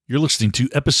You're listening to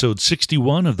episode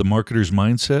 61 of The Marketer's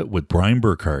Mindset with Brian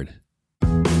Burkhardt.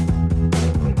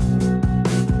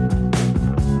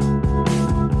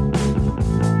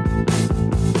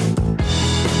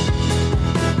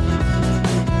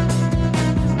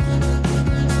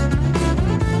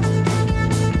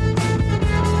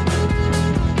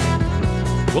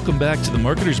 Welcome back to The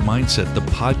Marketer's Mindset, the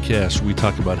podcast where we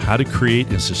talk about how to create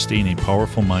and sustain a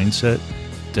powerful mindset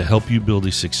to help you build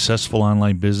a successful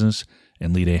online business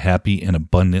and lead a happy and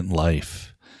abundant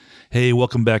life. Hey,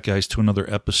 welcome back, guys, to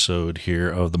another episode here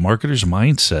of The Marketer's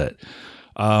Mindset.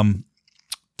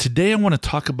 Today I want to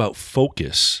talk about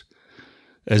focus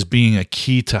as being a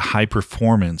key to high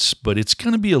performance, but it's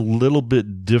going to be a little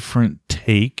bit different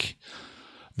take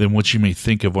than what you may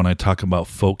think of when I talk about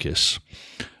focus.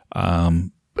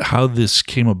 How this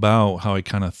came about, how I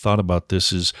kind of thought about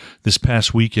this is this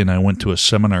past weekend I went to a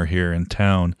seminar here in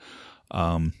town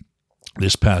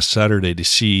this past Saturday to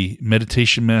see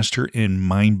meditation master and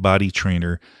mind-body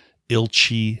trainer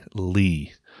Ilchi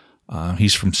Lee.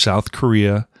 He's from South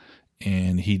Korea,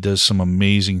 and he does some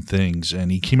amazing things.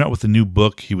 And he came out with a new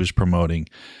book he was promoting,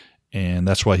 and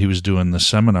that's why he was doing the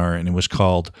seminar. And it was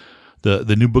called,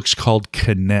 the new book's called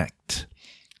Connect.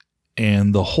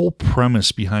 And the whole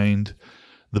premise behind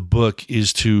the book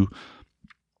is to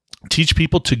teach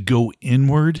people to go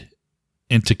inward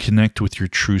and to connect with your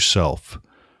true self,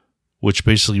 which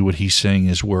basically what he's saying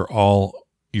is where all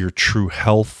your true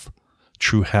health,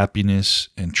 true happiness,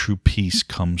 and true peace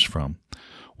comes from,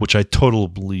 which I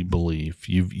totally believe.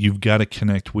 You've got to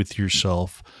connect with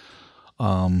yourself.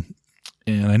 And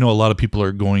I know a lot of people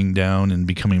are going down and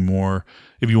becoming more,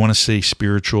 if you want to say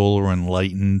spiritual or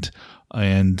enlightened,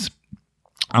 and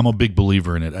I'm a big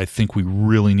believer in it. I think we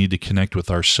really need to connect with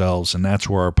ourselves, and that's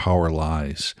where our power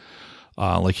lies.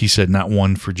 Like he said, not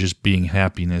one for just being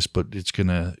happiness, but it's going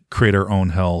to create our own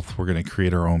health. We're going to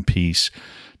create our own peace,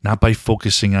 not by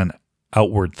focusing on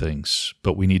outward things,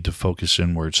 but we need to focus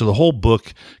inward. So the whole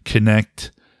book, Connect,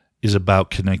 is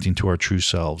about connecting to our true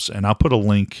selves. And I'll put a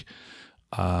link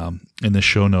in the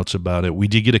show notes about it. We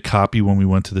did get a copy when we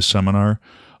went to the seminar.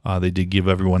 They did give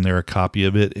everyone there a copy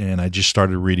of it, and I just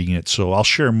started reading it. So I'll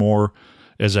share more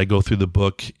as I go through the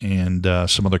book and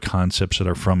some other concepts that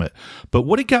are from it. But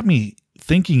what it got me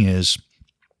thinking is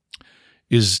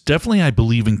definitely I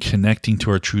believe in connecting to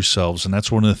our true selves, and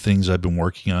that's one of the things I've been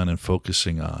working on and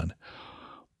focusing on.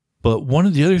 But one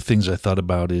of the other things I thought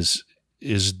about is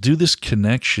do this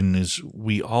connection is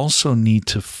we also need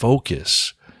to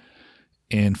focus,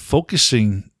 and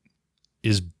focusing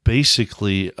is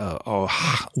basically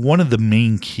one of the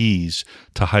main keys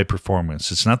to high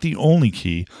performance. It's not the only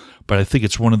key, but I think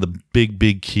it's one of the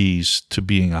big keys to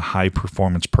being a high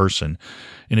performance person.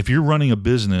 And if you're running a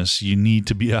business, you need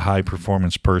to be a high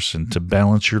performance person to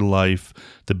balance your life,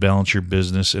 to balance your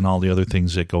business, and all the other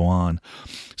things that go on.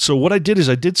 So what I did is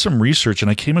I did some research,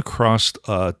 and I came across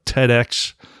a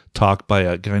TEDx talk by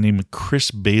a guy named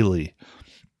Chris Bailey.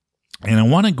 And I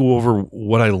want to go over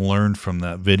what I learned from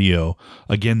that video.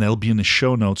 Again, that'll be in the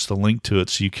show notes, the link to it,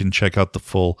 so you can check out the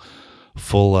full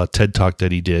TED Talk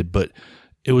that he did. But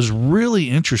it was really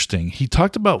interesting. He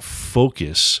talked about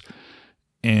focus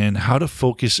and how to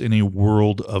focus in a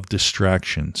world of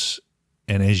distractions.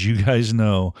 And as you guys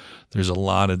know, there's a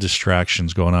lot of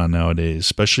distractions going on nowadays,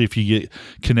 especially if you get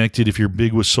connected, if you're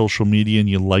big with social media and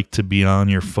you like to be on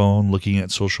your phone looking at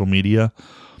social media,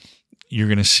 you're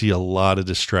going to see a lot of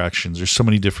distractions. There's so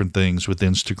many different things with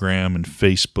Instagram and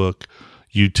Facebook,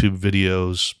 YouTube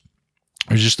videos.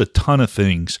 There's just a ton of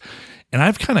things. And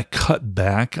I've kind of cut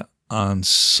back on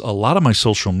a lot of my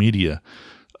social media.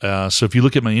 So if you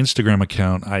look at my Instagram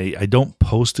account, I don't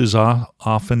post as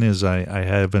often as I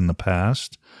have in the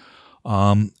past.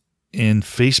 In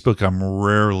Facebook, I'm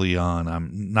rarely on.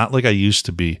 I'm not like I used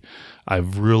to be.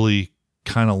 I've really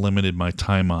kind of limited my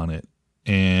time on it.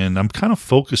 And I'm kind of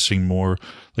focusing more,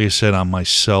 like I said, on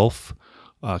myself,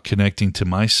 connecting to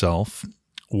myself,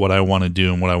 what I want to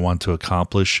do and what I want to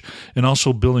accomplish, and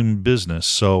also building business.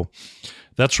 So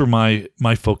that's where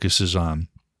my focus is on.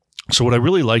 So what I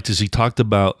really liked is he talked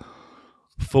about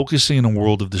focusing in a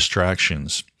world of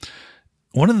distractions.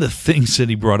 One of the things that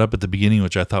he brought up at the beginning,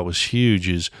 which I thought was huge,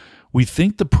 is we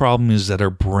think the problem is that our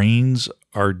brains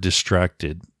are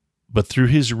distracted. But through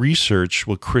his research,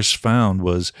 what Chris found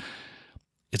was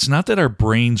it's not that our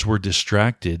brains were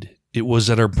distracted. It was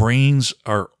that our brains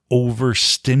are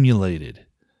overstimulated.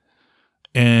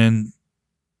 And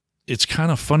it's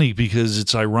kind of funny because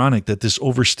it's ironic that this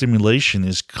overstimulation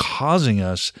is causing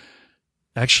us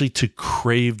actually to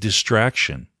crave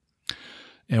distraction.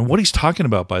 And what he's talking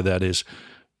about by that is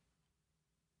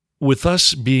with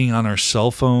us being on our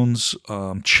cell phones,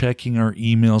 checking our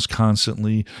emails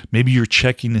constantly, maybe you're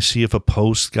checking to see if a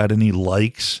post got any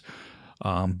likes.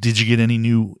 Did you get any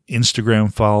new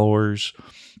Instagram followers?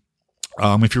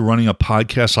 If you're running a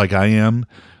podcast like I am,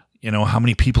 how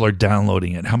many people are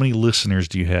downloading it? How many listeners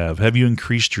do you have? Have you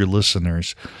increased your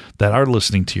listeners that are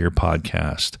listening to your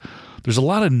podcast? There's a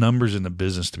lot of numbers in the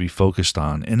business to be focused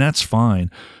on, and that's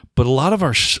fine. But a lot of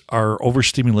our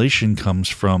overstimulation comes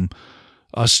from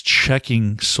us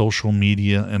checking social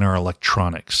media and our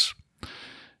electronics.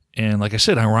 And like I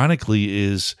said, ironically,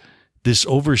 is this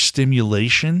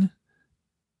overstimulation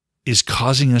is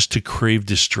causing us to crave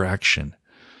distraction.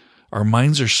 Our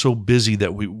minds are so busy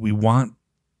that we want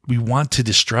to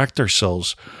distract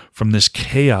ourselves from this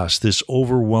chaos, this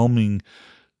overwhelming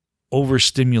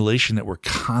overstimulation that we're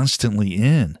constantly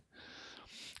in.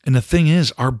 And the thing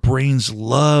is, our brains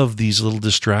love these little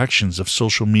distractions of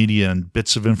social media and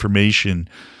bits of information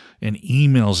and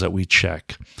emails that we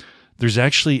check. There's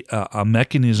actually a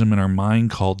mechanism in our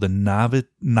mind called the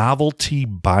novelty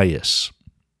bias,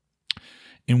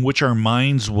 in which our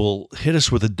minds will hit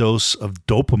us with a dose of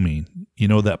dopamine,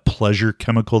 that pleasure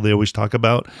chemical they always talk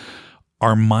about.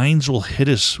 Our minds will hit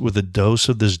us with a dose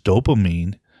of this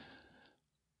dopamine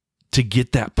to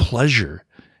get that pleasure.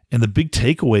 And the big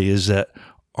takeaway is that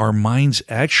our minds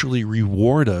actually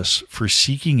reward us for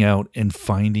seeking out and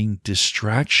finding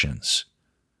distractions.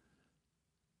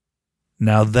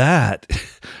 Now that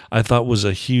I thought was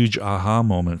a huge aha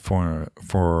moment for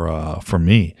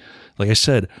me. Like I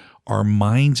said, our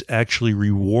minds actually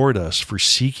reward us for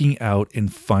seeking out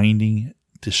and finding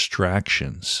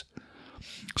distractions.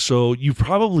 So you've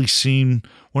probably seen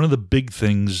one of the big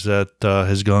things that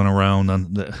has gone around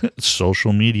on the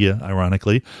social media,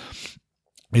 ironically,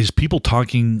 is people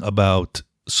talking about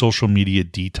social media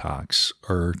detox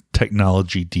or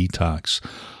technology detox.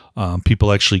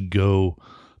 People actually go,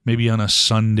 maybe on a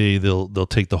Sunday, they'll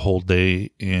take the whole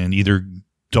day and either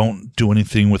don't do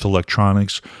anything with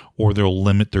electronics, or they'll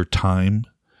limit their time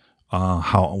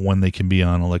when they can be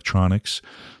on electronics.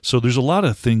 So there's a lot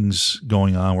of things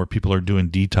going on where people are doing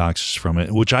detoxes from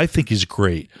it, which I think is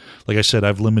great. Like I said,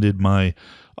 I've limited my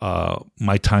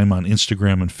time on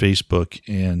Instagram and Facebook,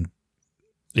 and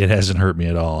it hasn't hurt me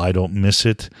at all. I don't miss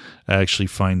it. I actually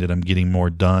find that I'm getting more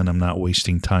done. I'm not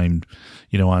wasting time,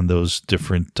 on those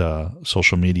different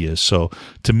social medias. So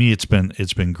to me, it's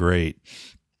been great.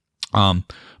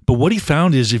 But what he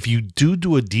found is if you do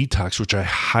a detox, which I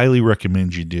highly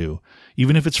recommend you do,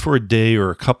 even if it's for a day or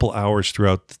a couple hours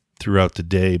throughout the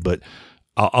day, but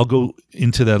I'll go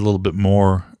into that a little bit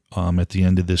more at the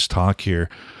end of this talk here.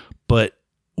 But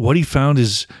what he found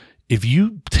is if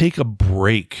you take a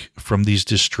break from these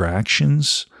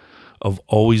distractions of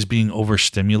always being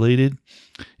overstimulated,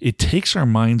 it takes our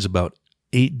minds about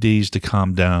 8 days to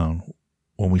calm down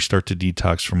when we start to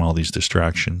detox from all these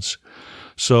distractions.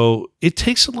 So it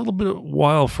takes a little bit of a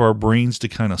while for our brains to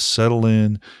kind of settle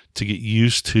in, to get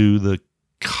used to the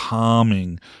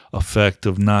calming effect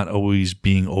of not always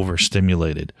being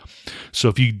overstimulated. So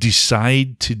if you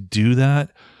decide to do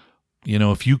that,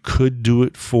 if you could do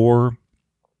it for,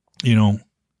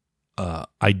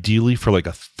 ideally for like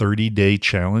a 30-day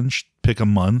challenge, pick a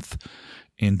month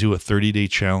and do a 30-day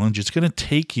challenge. It's going to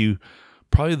take you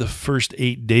probably the first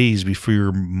 8 days before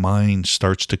your mind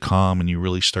starts to calm and you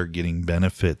really start getting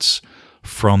benefits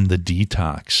from the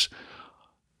detox.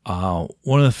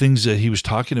 One of the things that he was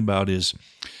talking about is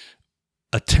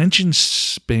attention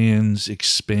spans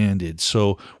expanded.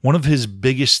 So one of his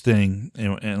biggest thing,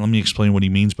 and let me explain what he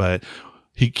means by it.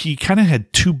 He kind of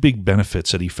had two big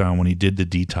benefits that he found when he did the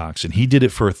detox, and he did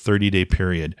it for a 30-day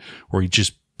period where he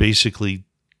just basically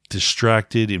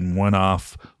distracted and went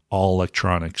off all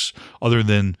electronics other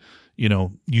than,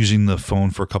 using the phone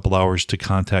for a couple hours to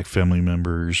contact family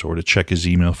members or to check his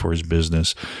email for his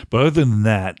business. But other than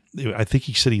that, I think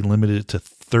he said he limited it to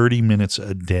 30 minutes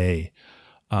a day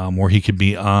where he could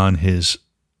be on his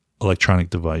electronic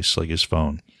device like his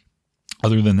phone.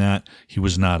 Other than that, he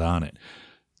was not on it.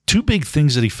 Two big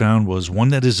things that he found was one,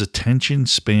 that his attention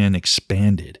span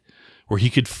expanded, where he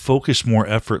could focus more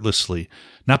effortlessly,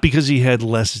 not because he had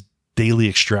less daily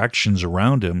extractions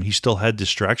around him. He still had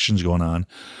distractions going on,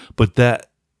 but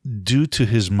that due to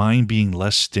his mind being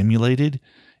less stimulated,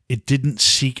 it didn't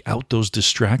seek out those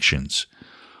distractions.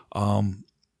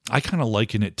 I kind of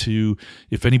liken it to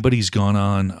if anybody's gone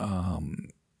on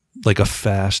like a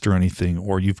fast or anything,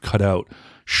 or you've cut out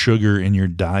sugar in your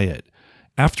diet.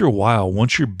 After a while,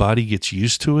 once your body gets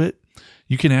used to it,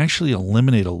 you can actually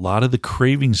eliminate a lot of the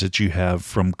cravings that you have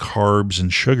from carbs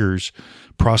and sugars,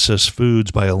 processed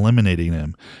foods, by eliminating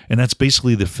them. And that's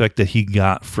basically the effect that he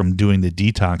got from doing the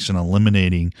detox and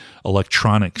eliminating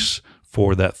electronics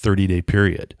for that 30-day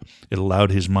period. It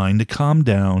allowed his mind to calm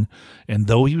down, and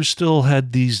though he still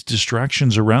had these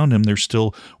distractions around him, there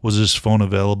still was his phone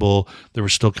available, there were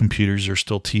still computers, there's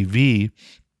still TV.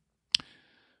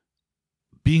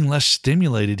 Being less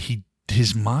stimulated,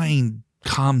 his mind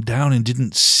calmed down and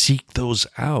didn't seek those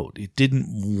out. It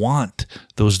didn't want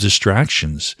those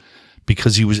distractions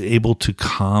because he was able to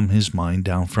calm his mind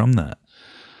down from that.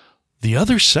 The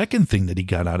other second thing that he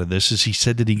got out of this is he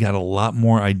said that he got a lot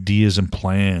more ideas and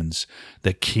plans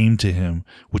that came to him,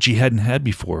 which he hadn't had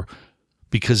before,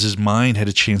 because his mind had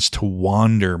a chance to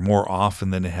wander more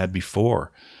often than it had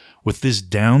before. With this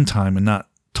downtime and not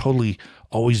totally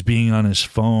always being on his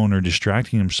phone or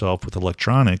distracting himself with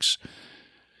electronics,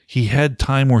 he had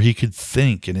time where he could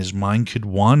think and his mind could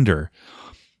wander.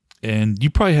 And you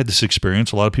probably had this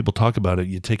experience. A lot of people talk about it.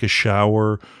 You take a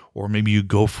shower or maybe you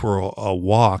go for a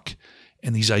walk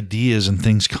and these ideas and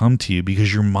things come to you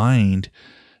because your mind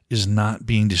is not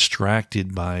being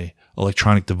distracted by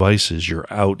electronic devices.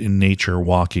 You're out in nature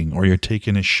walking or you're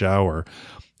taking a shower.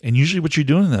 And usually what you're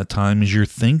doing at that time is you're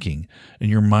thinking and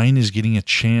your mind is getting a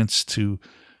chance to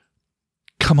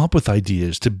come up with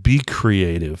ideas, to be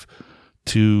creative,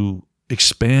 to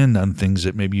expand on things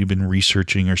that maybe you've been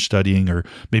researching or studying, or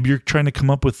maybe you're trying to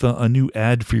come up with a new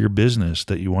ad for your business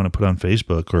that you want to put on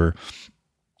Facebook, or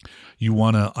you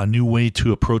want a new way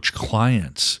to approach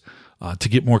clients to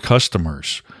get more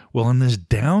customers. Well, in these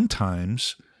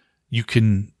downtimes, you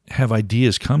can have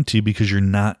ideas come to you because you're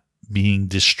not being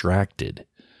distracted.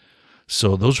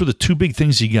 So those were the two big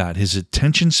things he got. His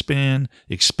attention span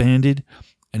expanded,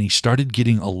 and he started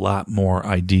getting a lot more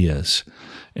ideas.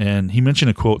 And he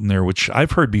mentioned a quote in there, which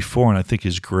I've heard before and I think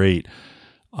is great.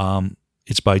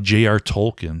 It's by J.R.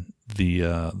 Tolkien,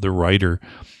 the writer.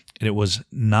 And it was,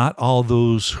 "Not all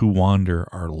those who wander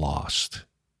are lost."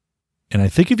 And I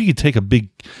think if you could take a big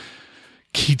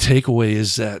key takeaway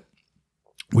is that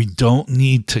we don't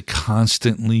need to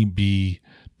constantly be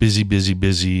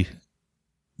busy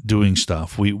doing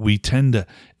stuff. We tend to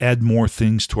add more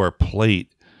things to our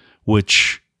plate,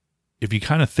 which, if you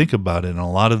kind of think about it, and a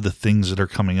lot of the things that are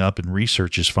coming up in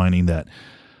research is finding that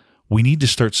we need to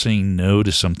start saying no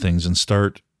to some things and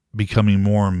start becoming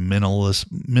more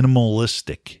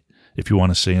minimalistic, if you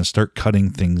want to say, and start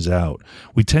cutting things out.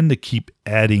 We tend to keep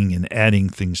adding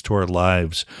things to our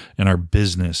lives and our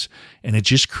business, and it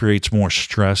just creates more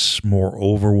stress, more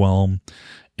overwhelm,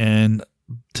 and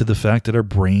to the fact that our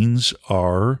brains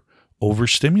are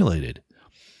overstimulated.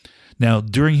 Now,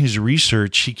 during his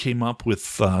research, he came up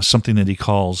with something that he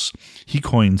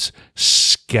coins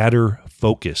scatter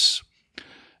focus.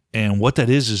 And what that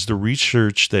is the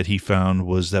research that he found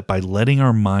was that by letting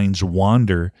our minds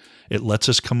wander, it lets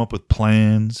us come up with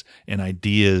plans and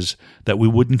ideas that we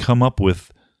wouldn't come up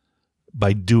with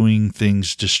by doing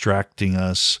things distracting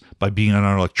us, by being on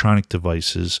our electronic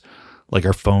devices, like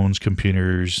our phones,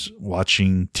 computers,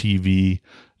 watching TV.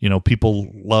 You know, people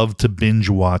love to binge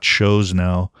watch shows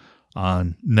now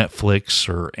on Netflix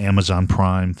or Amazon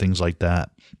Prime, things like that.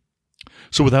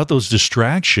 So without those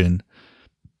distraction,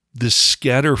 this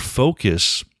scatter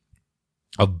focus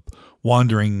of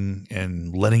wandering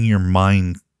and letting your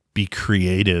mind be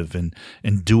creative and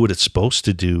do what it's supposed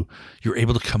to do, you're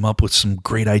able to come up with some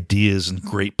great ideas and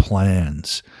great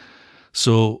plans.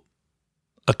 So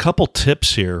a couple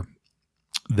tips here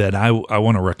that I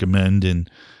want to recommend, and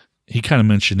he kind of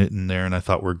mentioned it in there and I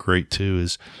thought were great too,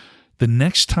 is the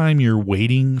next time you're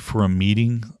waiting for a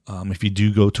meeting, if you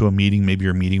do go to a meeting, maybe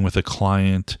you're meeting with a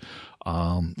client,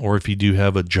 or if you do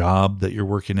have a job that you're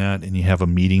working at and you have a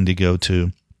meeting to go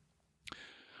to,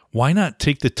 why not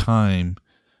take the time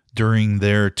during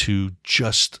there to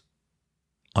just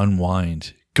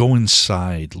unwind, go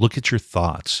inside, look at your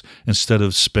thoughts instead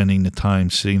of spending the time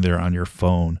sitting there on your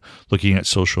phone, looking at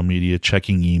social media,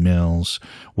 checking emails,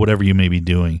 whatever you may be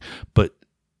doing. But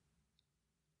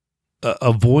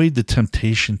avoid the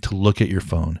temptation to look at your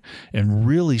phone and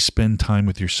really spend time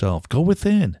with yourself. Go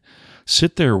within.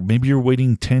 Sit there. Maybe you're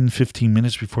waiting 10, 15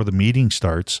 minutes before the meeting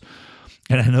starts.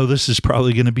 And I know this is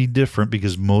probably going to be different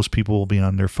because most people will be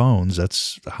on their phones.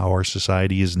 That's how our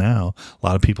society is now. A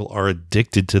lot of people are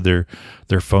addicted to their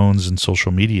phones and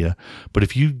social media. But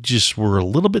if you just were a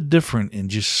little bit different and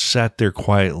just sat there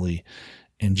quietly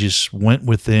and just went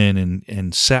within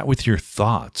and sat with your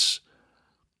thoughts,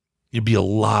 you'd be a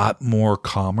lot more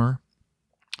calmer.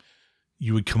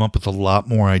 You would come up with a lot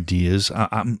more ideas.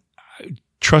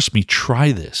 Trust me,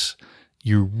 try this.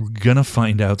 you're going to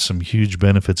find out some huge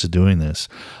benefits of doing this.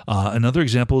 Another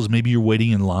example is maybe you're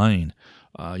waiting in line.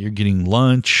 You're getting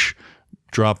lunch,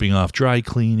 dropping off dry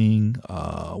cleaning,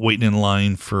 waiting in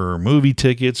line for movie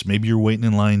tickets. Maybe you're waiting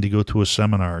in line to go to a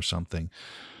seminar or something.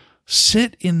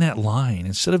 Sit in that line.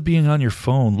 Instead of being on your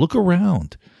phone, look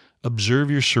around. Observe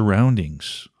your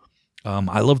surroundings.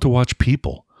 I love to watch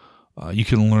people. You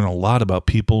can learn a lot about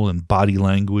people and body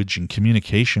language and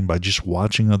communication by just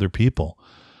watching other people.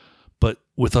 But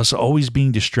with us always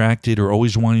being distracted or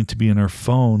always wanting to be in our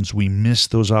phones, we miss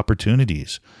those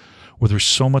opportunities where there's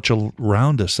so much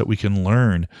around us that we can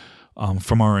learn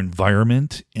from our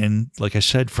environment and, like I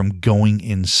said, from going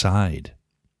inside.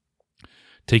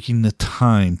 Taking the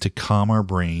time to calm our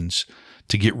brains,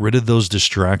 to get rid of those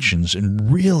distractions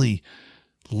and really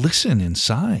listen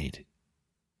inside.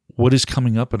 What is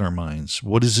coming up in our minds?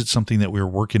 What is it, something that we're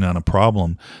working on, a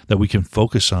problem that we can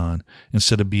focus on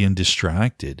instead of being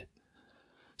distracted?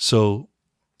 So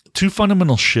 2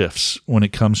 fundamental shifts when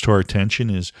it comes to our attention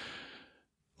is,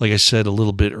 like I said a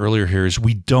little bit earlier here, is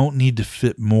we don't need to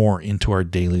fit more into our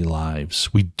daily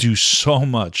lives. We do so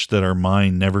much that our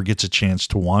mind never gets a chance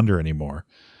to wander anymore.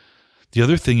 The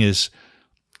other thing is,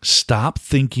 stop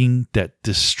thinking that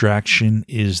distraction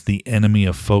is the enemy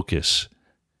of focus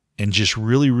and just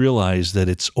really realize that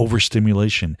it's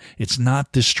overstimulation. It's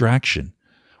not distraction.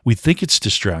 We think it's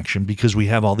distraction because we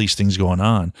have all these things going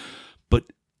on, but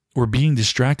we're being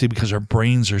distracted because our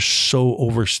brains are so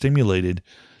overstimulated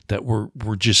that we're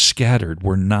just scattered.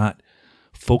 We're not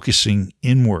focusing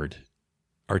inward.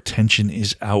 Our attention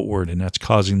is outward, and that's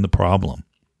causing the problem.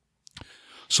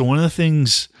 So one of the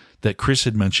things that Chris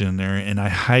had mentioned in there, and I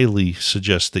highly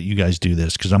suggest that you guys do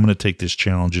this because I'm going to take this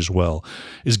challenge as well,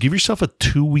 is give yourself a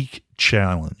 2-week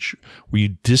challenge where you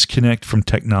disconnect from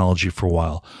technology for a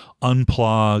while.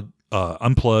 Unplug,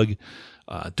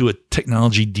 do a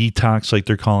technology detox like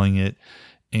they're calling it,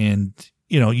 and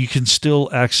you can still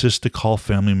access to call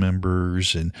family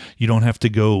members, and you don't have to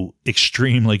go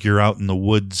extreme like you're out in the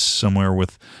woods somewhere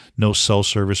with no cell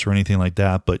service or anything like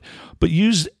that. But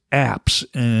use apps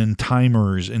and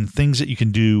timers and things that you can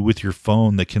do with your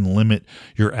phone that can limit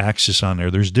your access on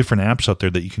there. There's different apps out there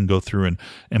that you can go through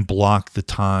and block the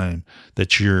time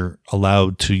that you're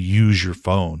allowed to use your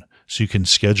phone. So you can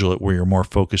schedule it where you're more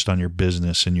focused on your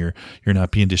business and you're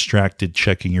not being distracted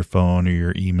checking your phone or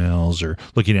your emails or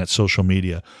looking at social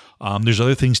media. There's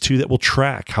other things too that will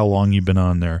track how long you've been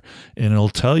on there, and it'll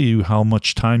tell you how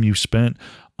much time you've spent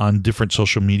on different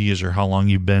social medias or how long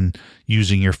you've been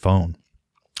using your phone.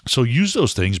 So use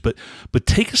those things, but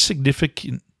take a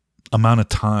significant amount of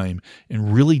time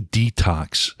and really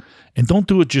detox. And don't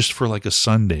do it just for like a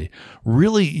Sunday.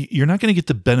 Really, you're not going to get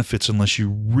the benefits unless you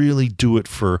really do it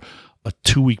for a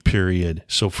 2-week period.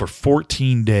 So for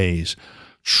 14 days,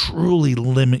 truly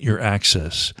limit your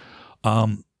access.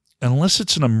 Unless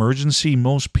it's an emergency,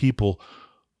 most people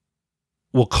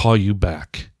will call you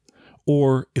back.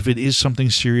 Or if it is something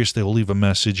serious, they will leave a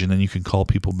message and then you can call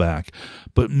people back.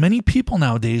 But many people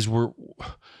nowadays,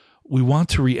 we want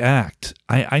to react.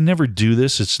 I never do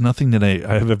this. It's nothing that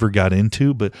I have ever got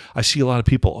into, but I see a lot of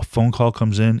people, a phone call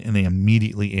comes in and they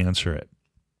immediately answer it.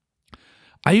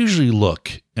 I usually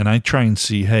look and I try and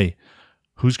see, hey,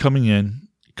 who's coming in?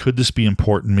 Could this be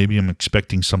important? Maybe I'm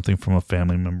expecting something from a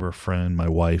family member, a friend, my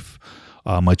wife,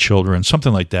 my children,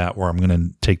 something like that, where I'm going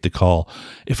to take the call.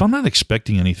 If I'm not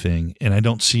expecting anything and I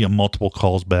don't see a multiple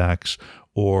calls backs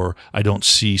or I don't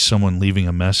see someone leaving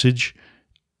a message,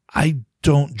 I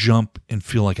don't jump and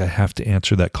feel like I have to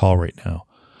answer that call right now.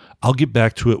 I'll get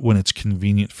back to it when it's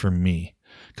convenient for me.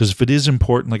 Because if it is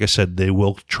important, like I said, they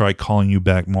will try calling you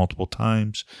back multiple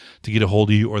times to get a hold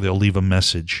of you, or they'll leave a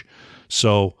message.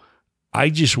 So I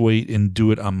just wait and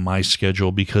do it on my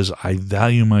schedule because I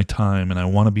value my time and I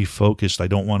want to be focused. I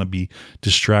don't want to be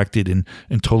distracted and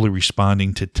totally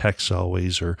responding to texts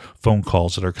always or phone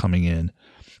calls that are coming in.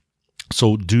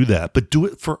 So do that, but do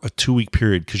it for a 2-week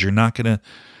period because you're not going to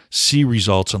see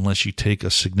results unless you take a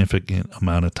significant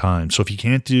amount of time. So if you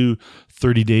can't do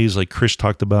 30 days like Chris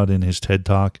talked about in his TED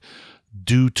Talk,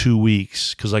 do 2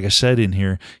 weeks. Because like I said in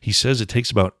here, he says it takes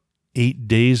about 8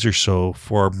 days or so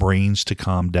for our brains to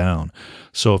calm down.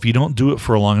 So if you don't do it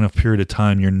for a long enough period of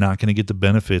time, you're not going to get the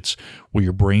benefits where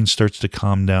your brain starts to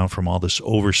calm down from all this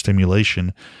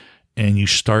overstimulation and you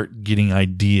start getting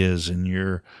ideas and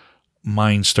your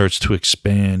mind starts to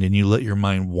expand and you let your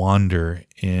mind wander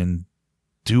and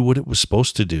do what it was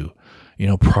supposed to do.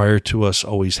 Prior to us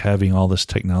always having all this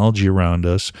technology around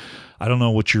us. I don't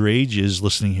know what your age is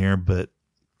listening here, but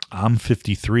I'm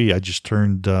 53. I just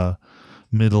turned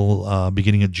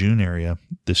beginning of June area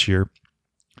this year.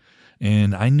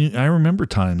 And I remember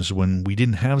times when we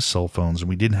didn't have cell phones and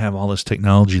we didn't have all this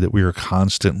technology that we were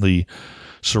constantly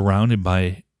surrounded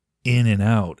by in and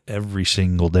out every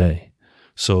single day.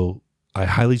 So I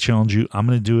highly challenge you. I'm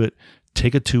going to do it.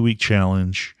 Take a 2-week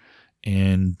challenge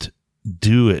and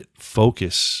do it.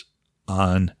 Focus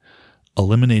on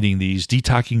eliminating these,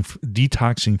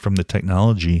 detoxing from the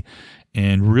technology,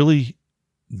 and really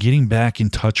getting back in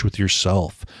touch with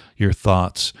yourself, your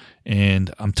thoughts.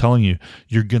 And I'm telling you,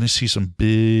 you're going to see some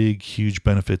big, huge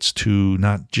benefits to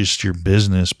not just your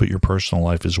business, but your personal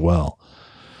life as well.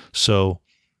 So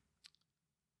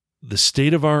the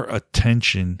state of our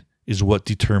attention is what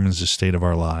determines the state of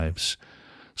our lives.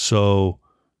 So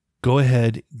go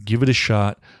ahead, give it a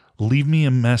shot. Leave me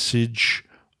a message.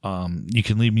 You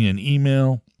can leave me an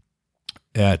email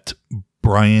at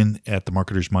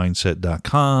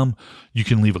brian@themarketersmindset.com. You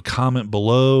can leave a comment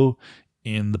below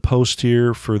in the post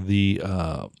here for the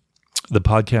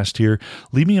podcast here.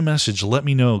 Leave me a message. Let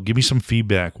me know. Give me some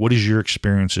feedback. What is your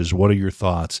experiences? What are your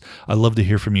thoughts? I'd love to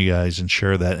hear from you guys and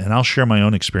share that. And I'll share my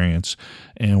own experience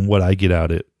and what I get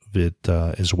out of it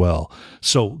as well.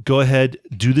 So go ahead,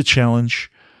 do the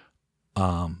challenge.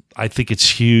 I think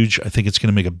it's huge. I think it's going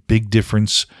to make a big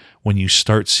difference when you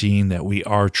start seeing that we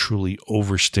are truly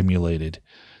overstimulated,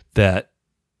 that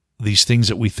these things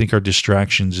that we think are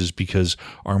distractions is because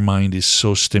our mind is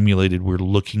so stimulated. We're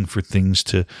looking for things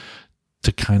to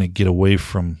kind of get away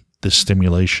from the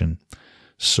stimulation.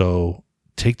 So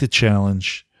take the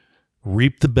challenge,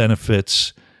 reap the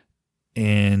benefits,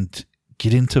 and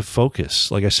get into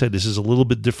focus. Like I said, this is a little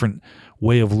bit different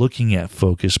way of looking at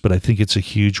focus, but I think it's a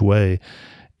huge way.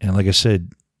 And like I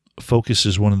said, focus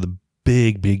is one of the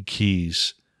big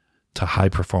keys to high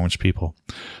performance people.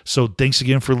 So thanks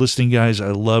again for listening, guys. I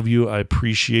love you. I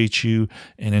appreciate you.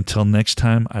 And until next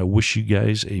time, I wish you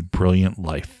guys a brilliant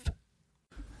life.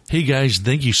 Hey guys,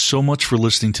 thank you so much for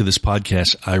listening to this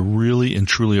podcast. I really and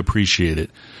truly appreciate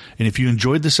it. And if you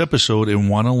enjoyed this episode and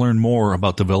want to learn more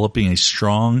about developing a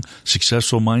strong,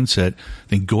 successful mindset,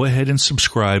 then go ahead and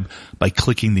subscribe by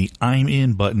clicking the I'm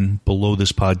in button below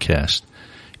this podcast.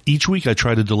 Each week I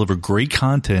try to deliver great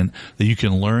content that you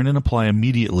can learn and apply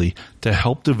immediately to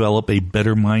help develop a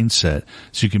better mindset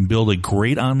so you can build a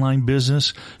great online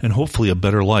business and hopefully a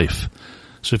better life.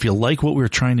 So if you like what we're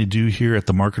trying to do here at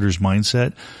The Marketer's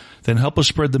Mindset, then help us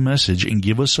spread the message and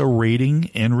give us a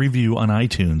rating and review on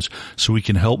iTunes so we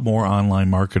can help more online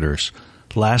marketers.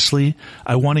 Lastly,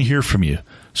 I want to hear from you.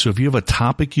 So if you have a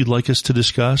topic you'd like us to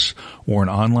discuss or an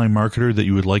online marketer that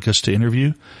you would like us to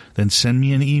interview, then send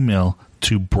me an email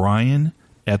to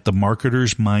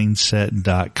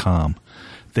brian@themarketersmindset.com.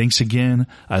 Thanks again.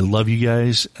 I love you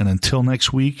guys. And until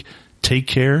next week, take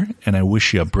care, and I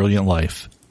wish you a brilliant life.